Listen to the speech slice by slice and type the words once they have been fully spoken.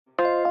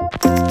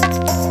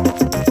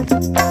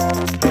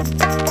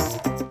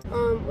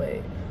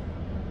Wait.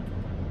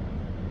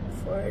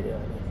 Before I do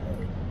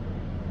anything.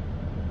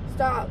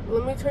 Stop.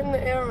 Let me turn the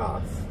air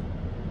off.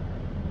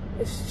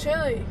 It's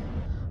chilly.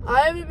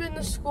 I haven't been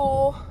to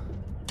school.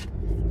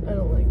 I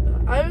don't like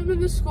that. I haven't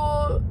been to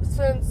school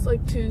since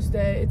like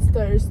Tuesday. It's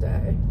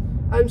Thursday.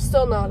 I'm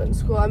still not in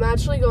school. I'm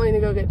actually going to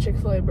go get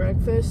Chick-fil-A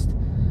breakfast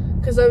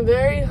because I'm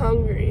very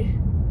hungry.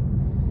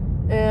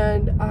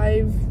 And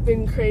I've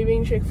been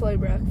craving Chick-fil-A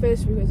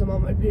breakfast because I'm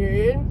on my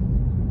period.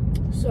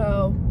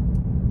 So,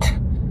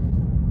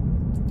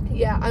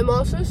 yeah, I'm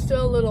also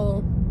still a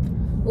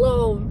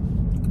little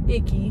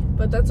icky,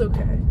 but that's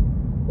okay.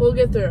 We'll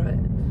get through it.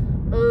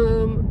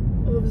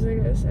 What was I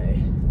gonna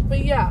say?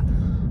 But yeah,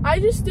 I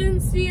just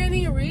didn't see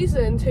any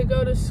reason to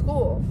go to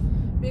school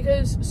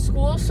because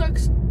school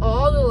sucks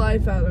all the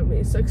life out of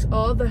me, sucks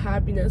all the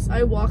happiness.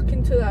 I walk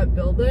into that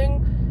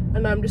building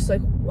and I'm just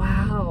like,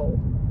 wow,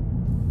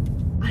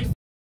 I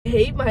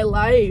hate my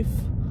life.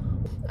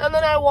 And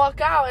then I walk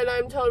out and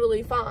I'm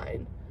totally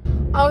fine.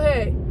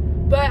 Okay,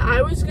 but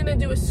I was gonna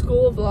do a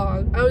school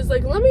vlog. I was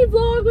like, let me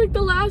vlog like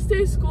the last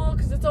day of school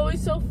because it's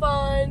always so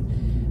fun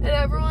and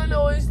everyone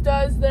always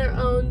does their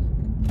own.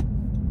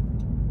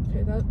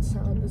 Okay, that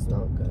sound is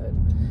not good.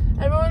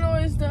 Everyone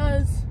always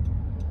does.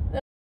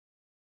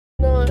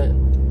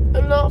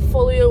 I'm not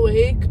fully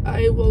awake.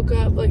 I woke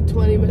up like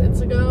 20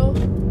 minutes ago.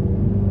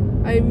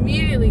 I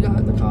immediately got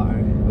in the car.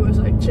 It was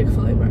like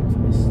Chick-fil-A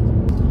breakfast.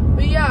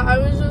 But yeah, I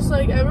was just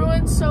like,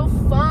 everyone's so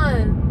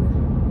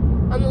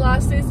fun on the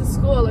last days of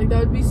school. Like that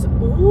would be so,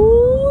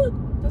 ooh,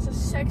 that's a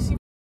sexy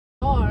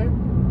car.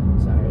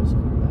 Sorry, it was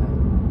car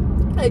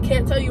bad. I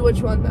can't tell you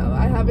which one though.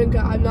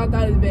 I'm not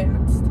that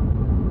advanced.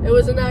 It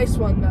was a nice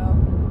one though.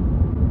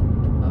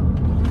 Oh,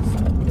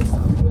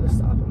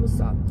 I'm gonna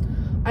stop.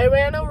 I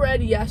ran a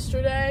red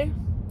yesterday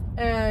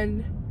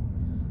and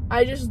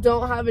I just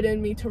don't have it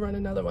in me to run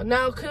another one.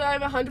 Now, could I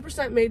have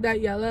 100% made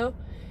that yellow?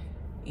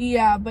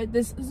 Yeah, but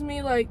this is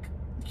me like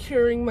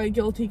curing my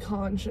guilty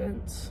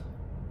conscience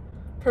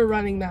for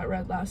running that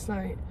red last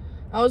night.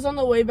 I was on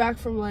the way back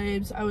from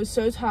Labes. I was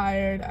so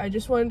tired. I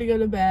just wanted to go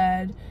to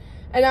bed.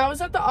 And I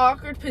was at the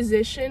awkward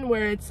position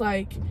where it's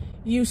like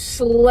you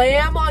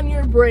slam on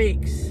your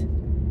brakes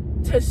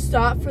to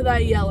stop for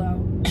that yellow.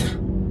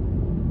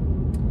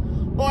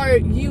 Or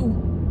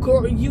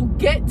you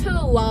get to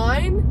the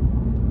line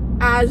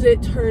as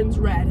it turns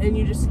red and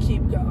you just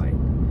keep going.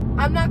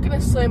 I'm not gonna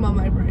slam on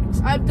my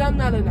brakes. I've done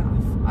that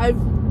enough. I've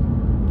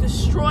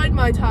destroyed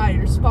my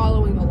tires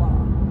following the law.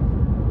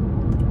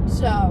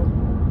 So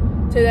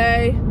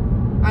today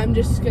I'm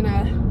just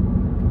gonna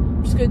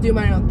do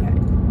my own thing.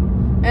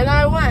 And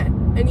I went,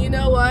 and you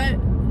know what?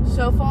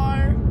 So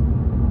far,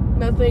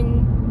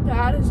 nothing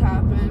bad has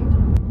happened.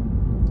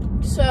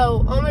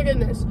 So, oh my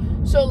goodness.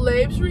 So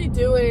Labe's he's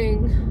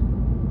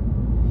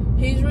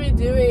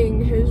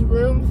redoing his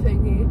room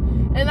thingy.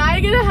 And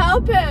I get to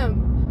help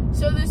him.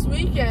 So this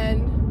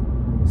weekend,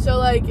 so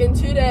like in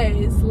 2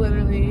 days,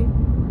 literally,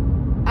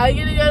 I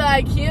get to go to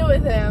IKEA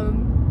with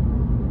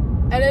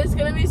him. And it's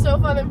gonna be so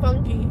fun and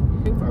funky.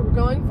 We're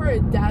going for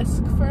a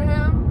desk for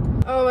him.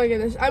 Oh my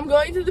goodness. I'm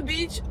going to the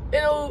beach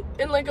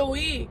in like a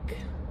week.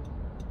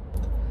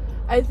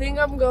 I think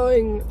I'm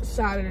going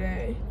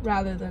Saturday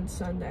rather than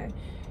Sunday.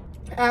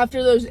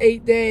 After those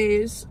 8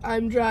 days,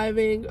 I'm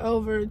driving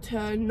over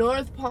to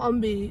North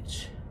Palm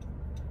Beach.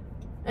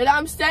 And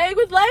I'm staying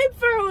with Labe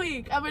for a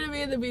week. I'm gonna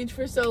be in the beach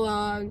for so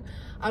long.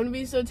 I'm gonna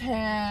be so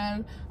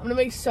tan. I'm gonna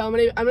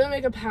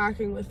make a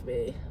packing with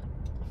me.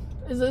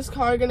 Is this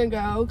car gonna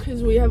go?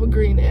 Cause we have a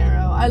green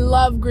arrow. I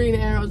love green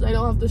arrows. I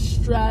don't have to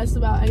stress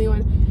about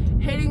anyone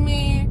hitting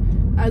me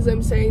as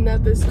I'm saying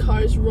that this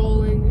car's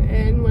rolling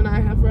in when I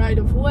have right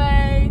of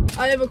way.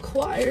 I have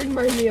acquired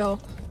my meal.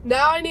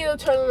 Now I need to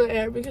turn on the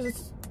air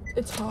because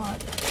it's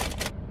hot.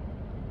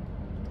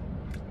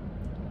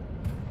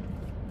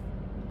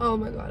 Oh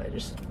my god, I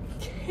just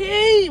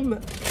came!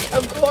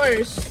 Of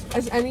course,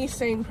 as any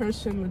sane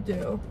person would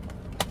do.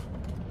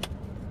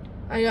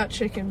 I got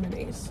chicken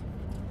minis.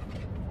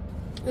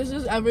 This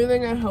is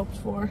everything I hoped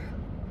for.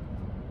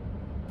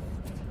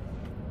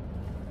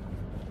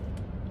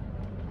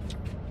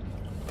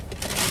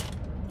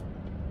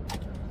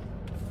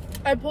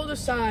 I pulled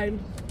aside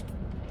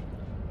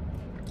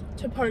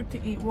to park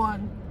to eat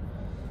one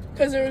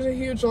because there was a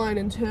huge line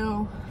in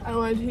 2. I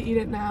wanted to eat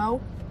it now.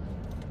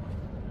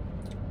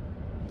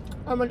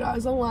 Oh my god,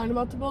 is the line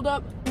about to build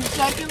up? And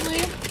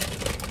secondly,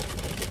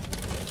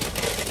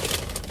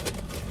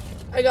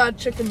 I got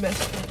chicken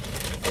biscuit.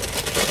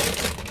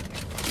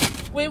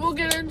 We will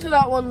get into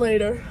that one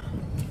later.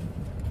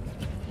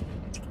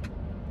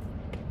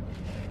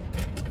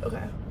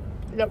 Okay.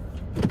 Yep.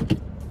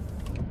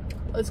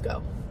 Let's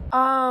go.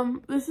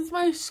 This is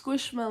my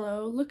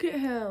Squishmallow. Look at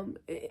him.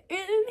 Isn't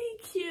he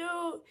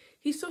cute?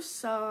 He's so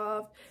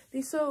soft.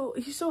 He's so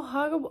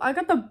huggable. I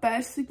got the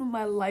best sleep of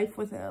my life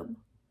with him.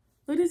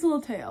 Look at his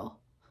little tail.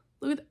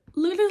 Look at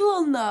his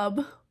little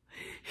nub.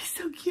 He's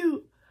so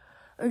cute.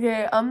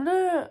 Okay, I'm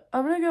gonna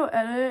go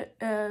edit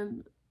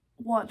and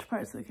watch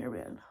Pirates of the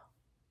Caribbean.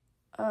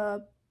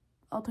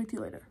 I'll talk to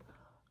you later.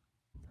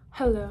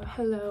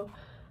 Hello.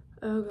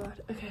 Oh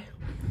god,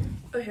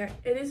 okay,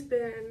 it has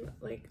been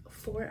like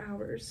 4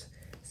 hours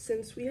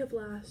since we have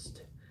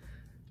last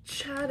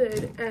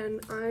chatted,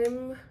 and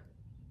I'm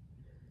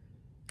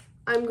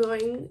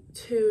going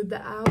to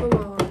the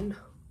Avalon,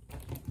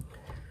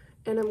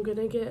 and I'm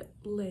gonna get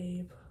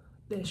Labe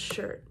this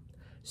shirt.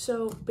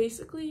 So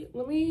basically,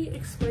 let me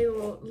explain a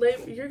little.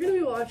 Labe, you're gonna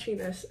be watching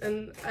this,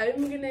 and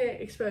I'm gonna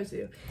expose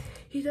you.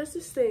 He does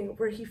this thing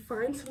where he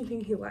finds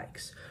something he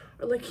likes,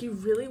 or like he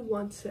really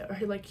wants it, or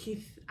he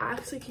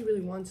acts like he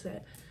really wants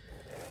it,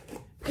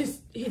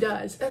 because he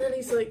does, and then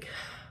he's like,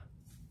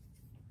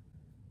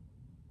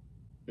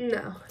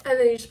 no, and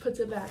then he just puts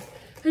it back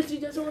because he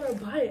doesn't want to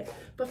buy it.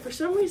 But for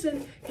some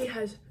reason, he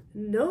has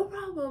no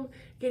problem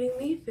getting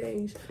me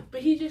things,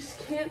 but he just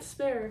can't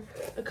spare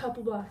a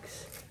couple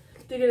bucks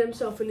to get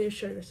himself a new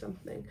shirt or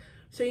something.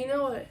 So you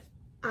know what?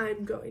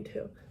 I'm going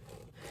to.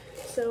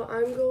 So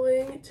I'm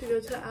going to go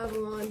to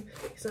Avalon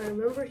because I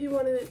remember he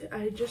wanted it.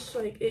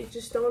 It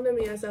just dawned on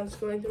me as I was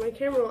going through my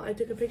camera roll. I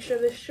took a picture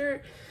of this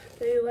shirt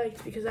that he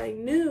liked because I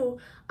knew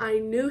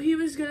he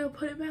was gonna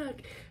put it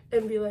back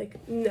and be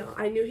like, no,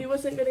 I knew he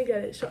wasn't gonna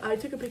get it. So I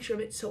took a picture of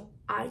it so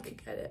I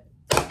could get it.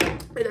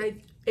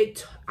 And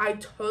I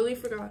totally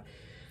forgot.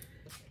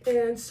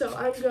 And so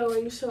I'm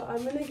going, so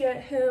I'm gonna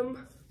get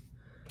him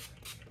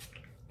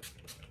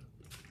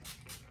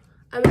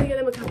a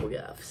couple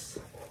gifts.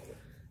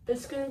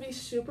 It's gonna be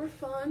super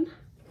fun.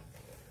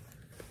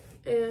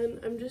 And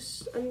I'm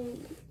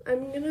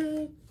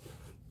gonna,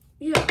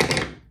 yeah,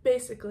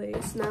 basically.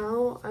 So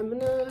now I'm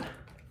gonna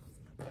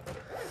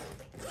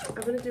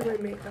do my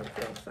makeup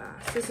real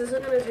fast. This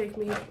isn't gonna take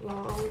me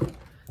long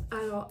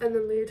at all. And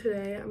then later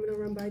today, I'm gonna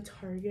run by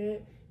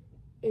Target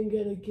and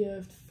get a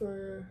gift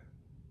for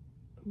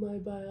my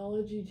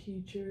biology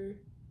teacher.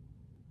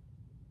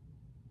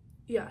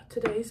 Yeah,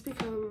 today's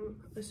become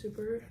a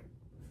super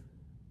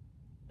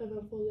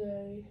eventful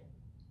day,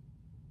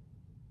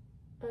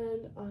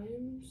 and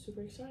I'm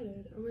super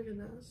excited. Oh my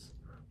goodness.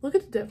 Look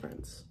at the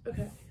difference.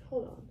 Okay,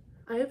 hold on.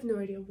 I have no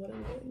idea what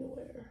I'm going to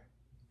wear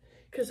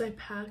because I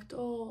packed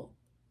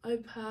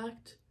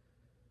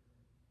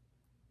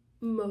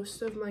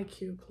most of my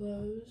cute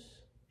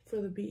clothes for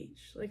the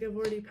beach. Like, I've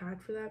already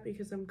packed for that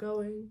because I'm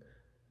going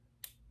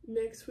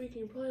next week.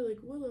 And you're probably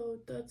like, Willow,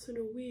 that's in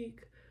a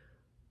week.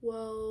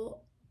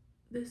 Well,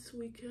 this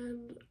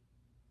weekend,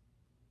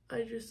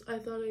 I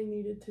thought I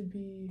needed to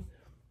be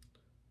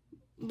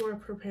more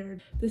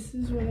prepared. This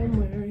is what I'm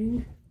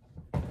wearing.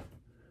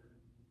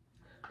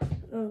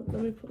 Oh,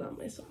 let me pull down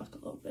my sock a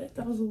little bit.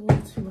 That was a little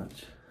too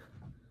much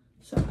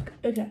sock.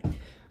 Okay.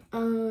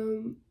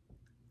 I'm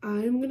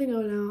gonna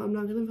go now. I'm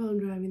not gonna film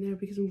driving there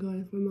because I'm going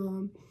with my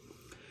mom.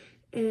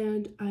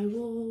 And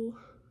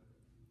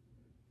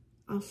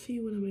I'll see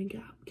you when I'm in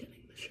Gap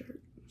getting the shirt.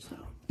 So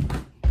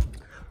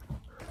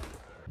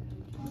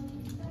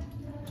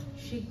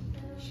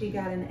she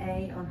got an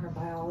A on her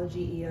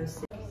biology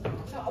EOC.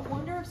 So I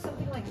wonder if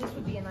something like this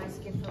would be a nice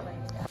gift for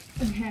Lane.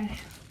 okay.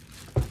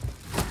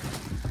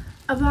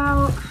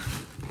 About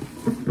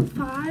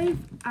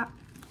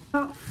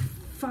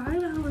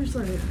 5 hours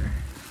later,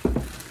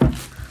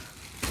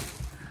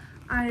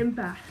 I am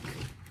back.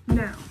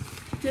 Now,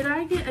 did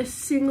I get a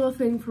single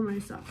thing for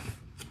myself?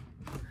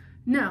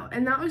 No,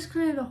 and that was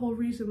kind of the whole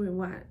reason we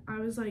went. I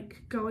was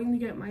like going to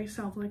get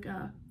myself like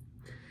a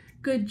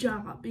good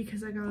job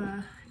because I got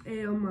a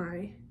A on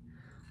my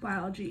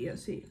biology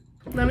EOC.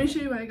 Let me show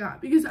you what I got,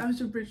 because I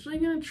was originally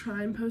gonna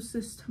try and post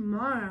this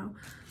tomorrow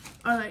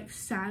or like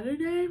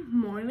Saturday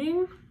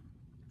morning,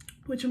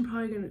 which I'm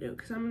probably gonna do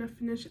because I'm gonna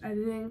finish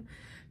editing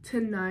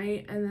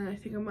tonight, and then I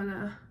think I'm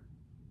gonna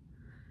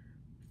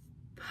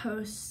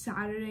post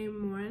Saturday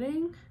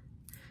morning.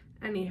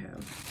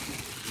 Anywho,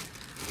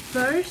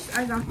 first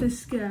I got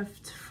this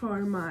gift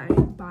for my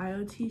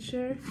bio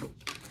teacher.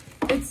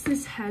 It's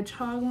this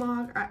hedgehog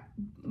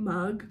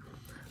mug.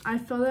 I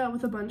filled it out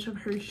with a bunch of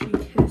Hershey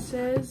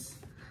Kisses,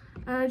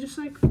 and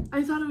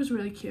I thought it was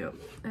really cute,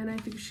 and I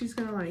think she's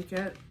gonna like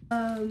it.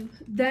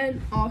 Then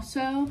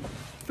also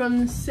from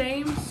the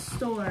same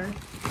store,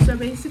 so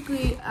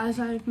basically, as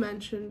I've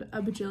mentioned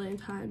a bajillion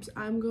times,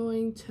 I'm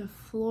going to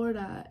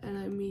Florida and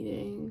I'm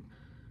meeting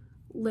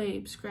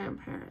Labe's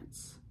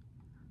grandparents,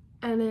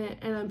 and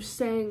I'm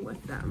staying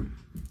with them,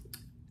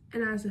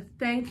 and as a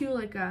thank you,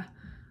 like a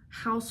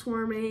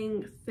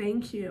housewarming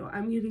thank you,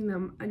 I'm giving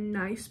them a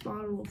nice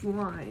bottle of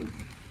wine.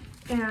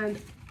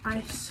 And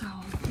I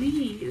saw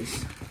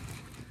these.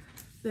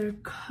 They're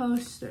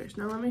coasters.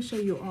 Now let me show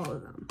you all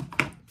of them.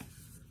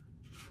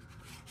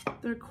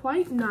 They're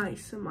quite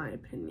nice in my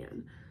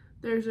opinion.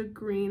 There's a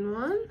green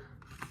one.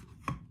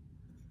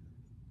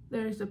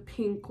 There's a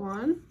pink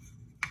one.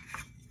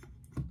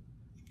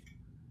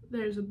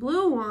 There's a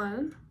blue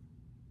one.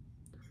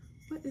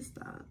 What is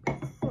that?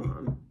 Hold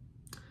on.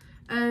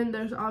 And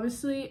there's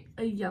obviously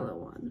a yellow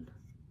one.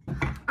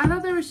 I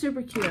thought they were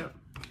super cute.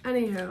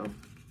 Anywho.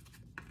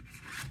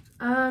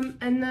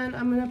 And then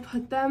I'm gonna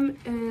put them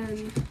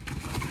in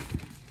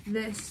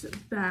this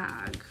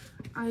bag.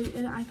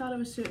 I thought it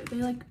was too, they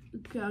like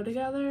go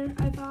together,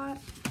 I thought.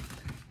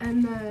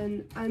 And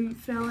then I'm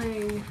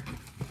filling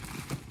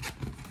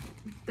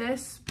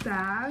this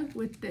bag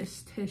with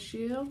this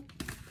tissue,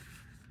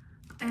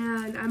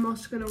 and I'm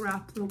also gonna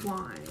wrap the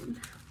wine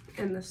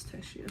in this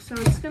tissue. So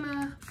it's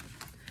gonna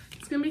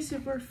be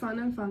super fun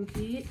and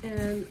funky,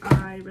 and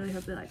I really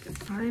hope they like it.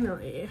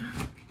 Finally,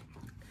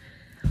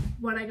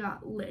 what I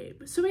got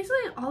late. So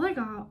basically all I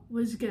got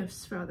was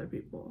gifts for other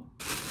people.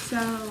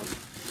 So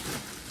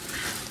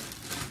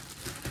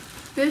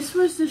this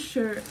was the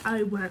shirt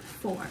I went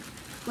for.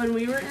 When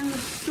we were in the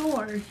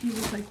store, he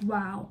was like,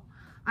 wow,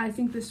 I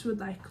think this would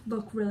like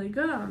look really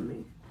good on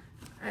me.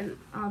 And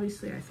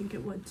obviously I think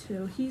it would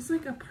too. He's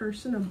like a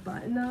person of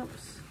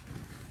button-ups.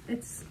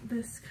 It's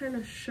this kind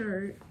of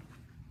shirt.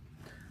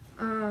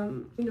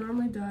 He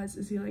normally does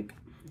is he like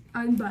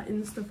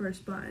unbuttons the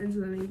first buttons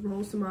and then he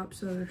rolls them up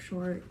so they're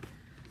short.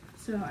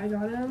 So I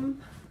got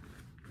him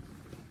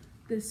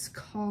this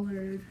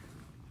collared,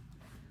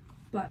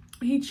 but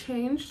he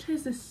changed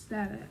his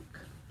aesthetic.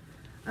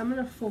 I'm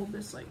gonna fold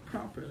this like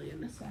properly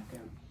in a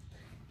second.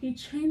 He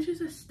changed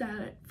his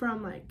aesthetic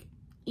from like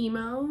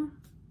emo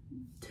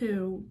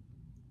to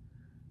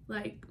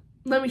like,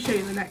 let me show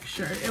you the next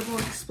shirt. It will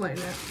explain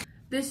it.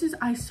 This is,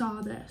 I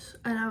saw this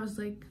and I was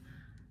like,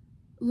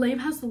 Lave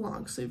has the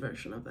long sleeve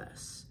version of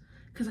this.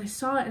 Because I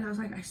saw it and I was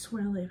like, I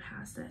swear Lave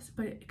has this.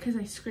 But because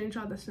I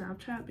screenshot the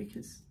Snapchat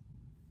because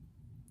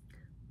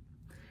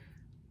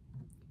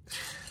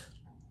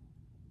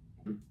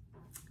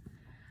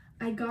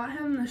I got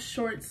him the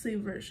short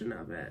sleeve version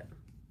of it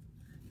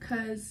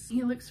because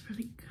he looks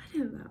really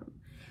good in them.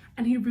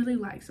 And he really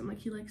likes them. Like,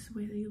 he likes the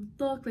way they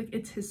look. Like,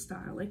 it's his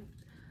style. Like,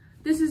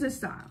 this is his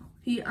style.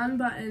 He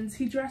unbuttons.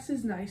 He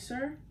dresses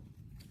nicer.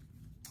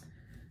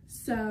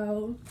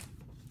 So,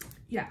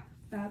 yeah,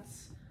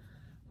 that's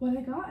what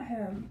I got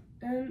him.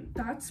 And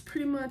that's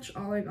pretty much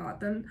all I got.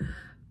 Then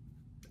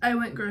I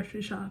went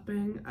grocery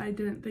shopping. I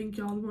didn't think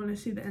y'all would want to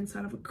see the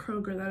inside of a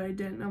Kroger that I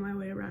didn't on my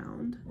way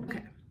around.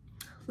 Okay,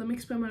 let me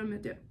explain what I'm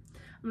going to do.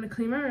 I'm going to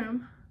clean my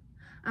room.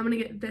 I'm going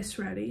to get this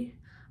ready.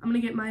 I'm going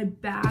to get my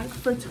bag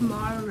for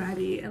tomorrow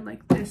ready and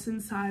like this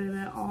inside of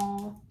it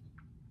all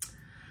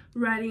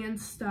ready and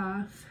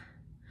stuff.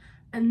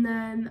 And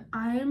then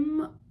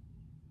I'm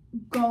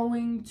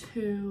going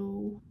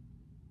to,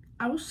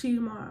 I will see you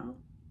tomorrow,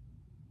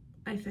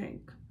 I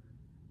think.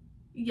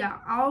 Yeah,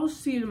 I'll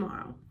see you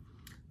tomorrow.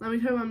 Let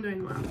me tell you what I'm doing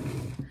tomorrow.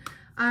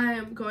 I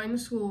am going to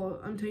school.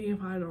 I'm taking a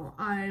final.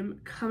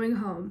 I'm coming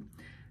home.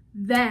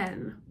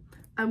 Then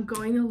I'm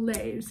going to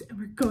Lave's and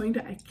we're going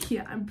to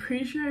IKEA. I'm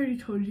pretty sure I already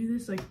told you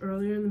this like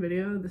earlier in the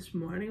video this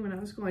morning when I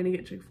was going to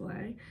get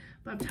Chick-fil-A.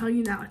 But I'm telling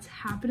you now, it's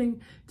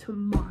happening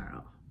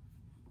tomorrow.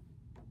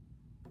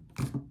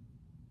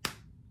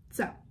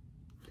 So,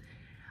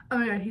 oh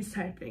my god, he's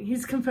typing.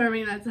 He's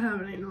confirming that's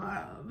happening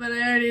tomorrow, but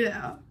I already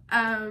know.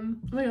 Oh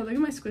my god, look at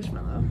my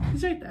Squishmallow.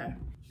 He's right there.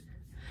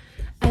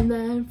 And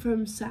then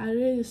from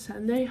Saturday to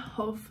Sunday,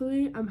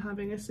 hopefully I'm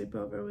having a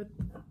sleepover with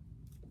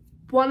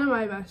one of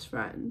my best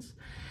friends,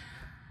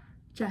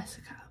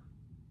 Jessica.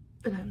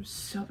 And I'm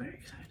so very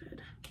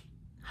excited.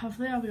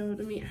 Hopefully I'll be able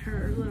to meet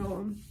her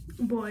little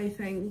boy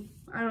thing.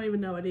 I don't even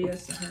know what he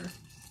is to her.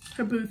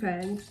 Her boo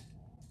things.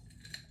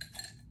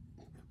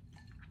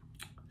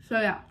 So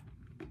yeah.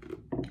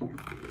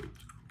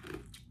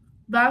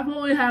 That's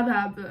what we have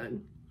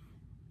happening.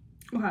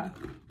 Okay.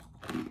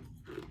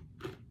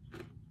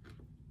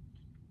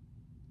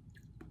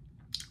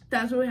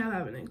 That's what we have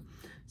happening.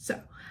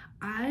 So,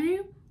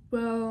 I'll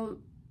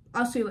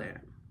see you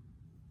later.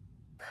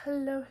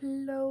 Hello,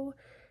 hello.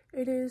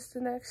 It is the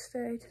next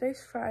day.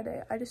 Today's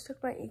Friday. I just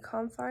took my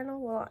econ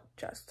final. Well, not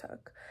just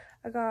took.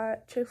 I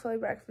got Chick-fil-A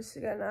breakfast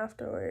again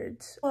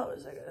afterwards. What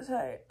was I gonna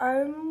say?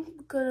 I'm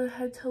gonna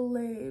head to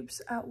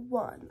Lave's at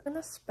 1. I'm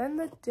gonna spend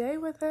the day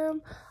with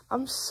him.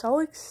 I'm so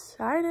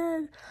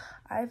excited.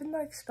 I haven't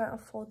like spent a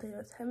full day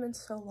with him in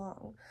so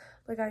long.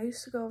 Like, I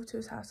used to go over to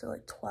his house at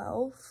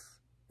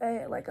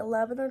like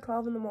 11 or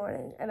 12 in the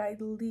morning, and I'd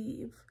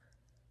leave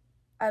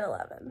at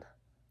 11.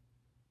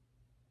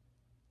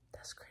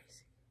 That's crazy.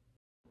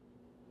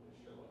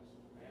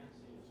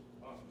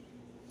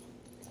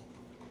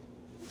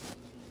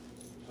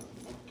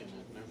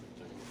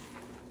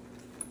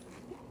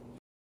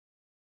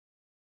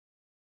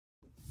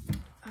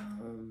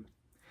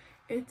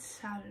 It's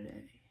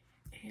Saturday,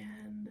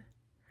 and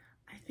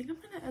I think I'm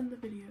gonna end the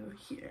video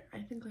here. I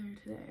think later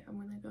today I'm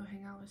gonna go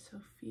hang out with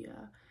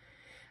Sophia,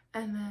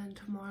 and then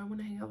tomorrow I'm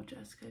gonna hang out with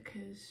Jessica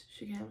because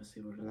she can't have a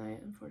sleepover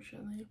tonight,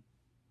 unfortunately.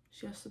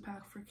 She has to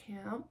pack for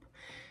camp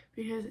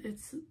because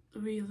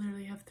we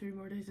literally have 3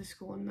 more days of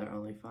school and they're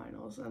only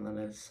finals, and then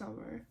it's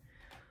summer.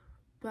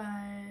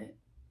 But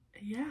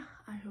yeah,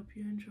 I hope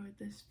you enjoyed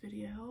this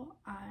video.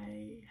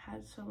 I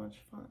had so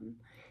much fun,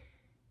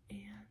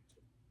 and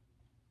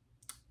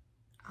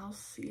I'll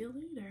see you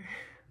later.